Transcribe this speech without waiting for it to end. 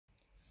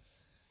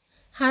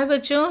Hi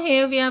bachcho,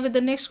 here we are with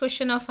the next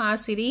question of our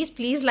series.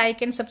 Please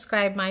like and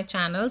subscribe my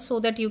channel so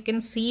that you can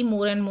see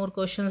more and more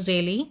questions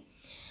daily.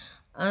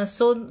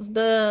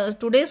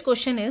 Today's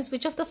question is,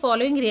 which of the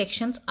following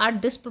reactions are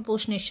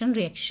disproportionation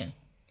reaction?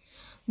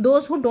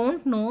 Those who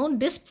don't know,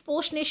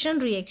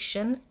 disproportionation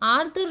reaction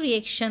are the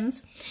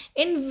reactions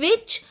in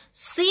which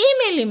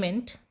same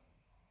element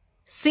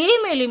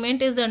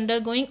is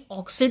undergoing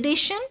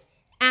oxidation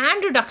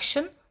and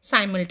reduction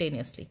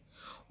simultaneously.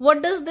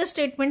 What does this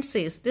statement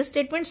says? This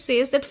statement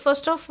says that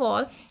first of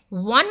all,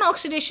 one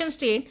oxidation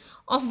state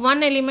of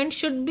one element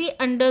should be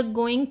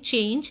undergoing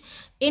change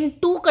in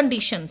two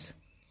conditions.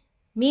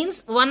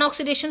 Means one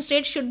oxidation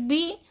state should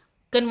be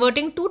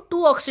converting to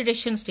two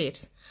oxidation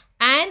states.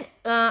 And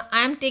I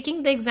am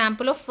taking the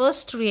example of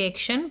first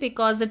reaction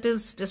because it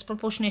is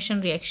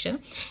disproportionation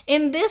reaction.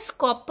 In this,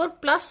 copper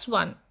plus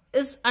 1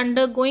 is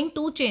undergoing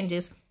two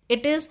changes.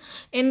 It is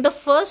in the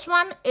first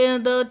one,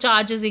 the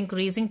charge is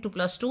increasing to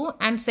 +2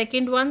 and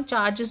second one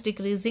charge is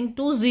decreasing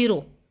to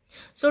 0.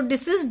 So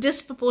this is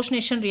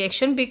disproportionation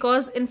reaction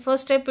because in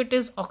first step it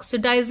is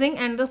oxidizing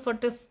and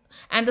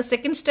the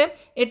second step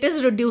it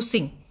is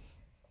reducing.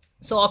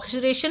 So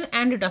oxidation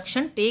and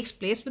reduction takes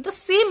place with the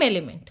same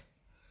element.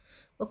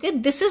 Okay,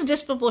 this is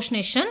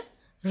disproportionation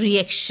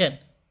reaction.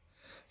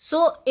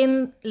 So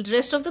in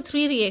rest of the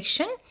three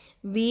reaction,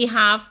 we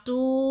have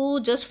to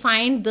just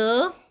find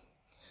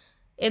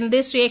in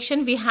this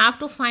reaction, we have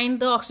to find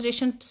the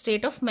oxidation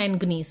state of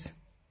manganese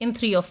in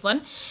 3 of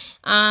 1.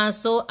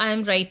 So I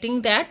am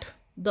writing that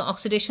the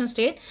oxidation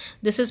state,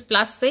 this is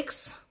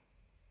 +6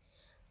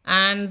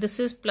 and this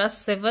is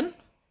 +7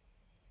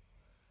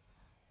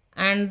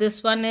 and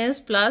this one is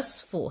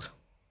 +4.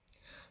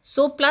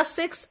 So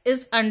 +6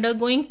 is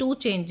undergoing two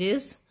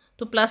changes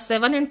to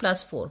 +7 and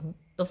 +4.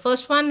 The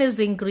first one is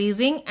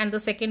increasing and the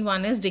second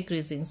one is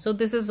decreasing. So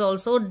this is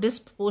also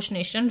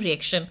disproportionation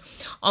reaction,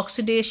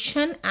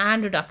 oxidation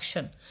and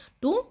reduction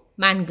to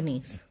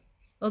manganese.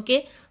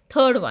 Okay,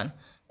 third one.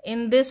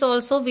 In this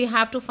also we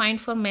have to find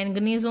for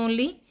manganese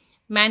only.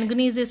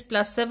 Manganese is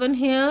 +7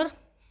 here,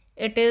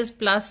 it is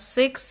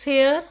 +6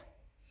 here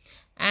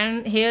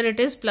and here it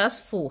is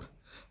 +4.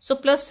 So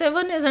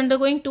 +7 is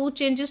undergoing two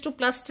changes to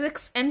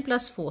 +6 and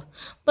 +4.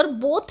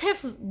 But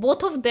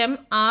both of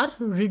them are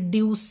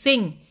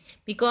reducing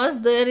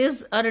because there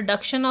is a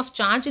reduction of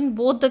charge in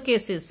both the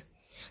cases.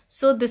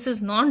 So this is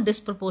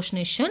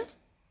non-disproportionation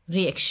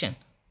reaction.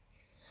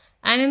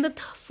 And in the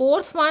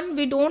fourth one,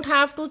 we don't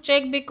have to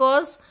check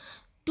because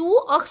two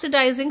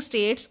oxidizing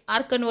states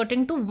are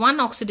converting to one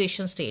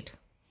oxidation state.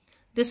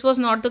 This was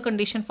not the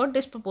condition for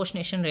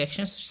disproportionation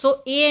reaction.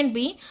 So A and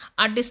B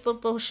are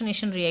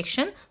disproportionation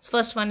reaction.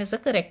 First one is the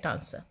correct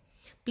answer.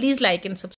 Please like and subscribe.